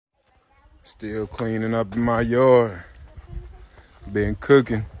Still cleaning up in my yard. Been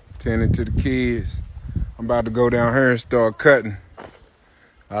cooking, tending to the kids. I'm about to go down here and start cutting.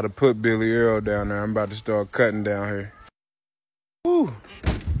 I'd have put Billy Earl down there. I'm about to start cutting down here. Woo!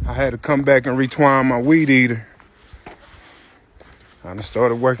 I had to come back and retwine my weed eater. I done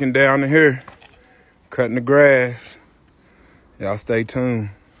started working down here, cutting the grass. Y'all stay tuned.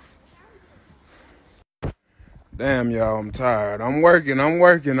 Damn, y'all, I'm tired. I'm working.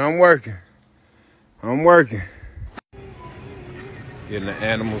 Getting the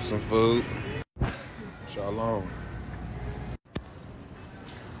animals some food. Shalom.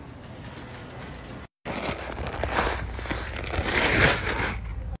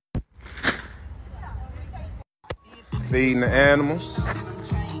 Feeding the animals.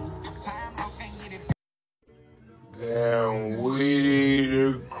 Damn,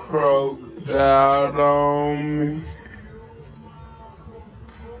 weedy croaked out on me.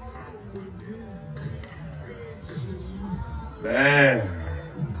 Damn.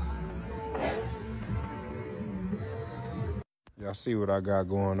 Y'all see what I got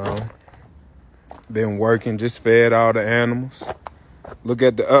going on. Been working, just fed all the animals. Look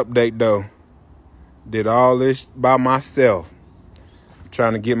at the update though. Did all this by myself.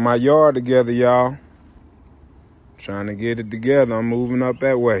 Trying to get my yard together, y'all. Trying to get it together. I'm moving up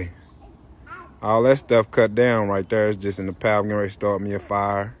that way. All that stuff cut down right there is just in the pile. I'm getting ready to start me a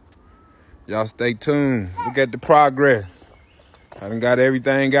fire. Y'all stay tuned. Look at the progress. I done got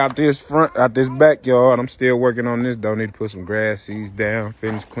everything out this backyard. I'm still working on this though. Need to put some grass seeds down,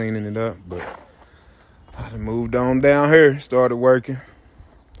 finish cleaning it up. But I done moved on down here, started working.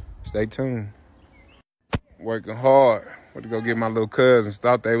 Stay tuned. Working hard. Went to go get my little cousins.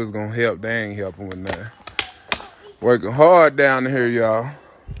 Thought they was gonna help. They ain't helping with nothing. Working hard down here, y'all.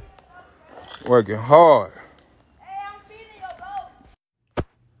 Working hard. Hey, I'm feeding your goat.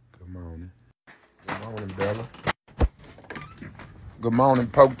 Good morning. Good morning, Bella. Good morning,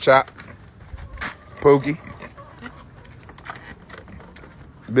 Poke Chop. Pookie.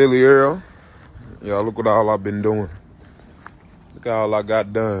 Billy Earl. Y'all, look what all I've been doing. Look at all I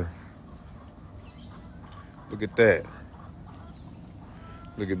got done. Look at that.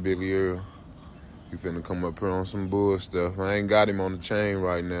 Look at Billy Earl. He finna come up here on some bull stuff. I ain't got him on the chain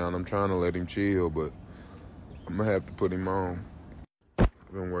right now, and I'm trying to let him chill, but I'm gonna have to put him on. I've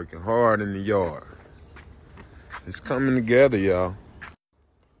been working hard in the yard. It's coming together, y'all.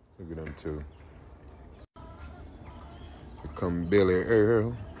 Look at them two. Here come Billy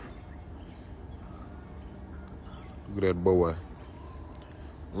Earl. Look at that boy.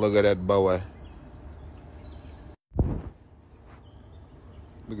 Look at that boy.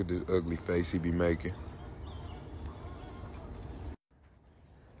 Look at this ugly face he be making.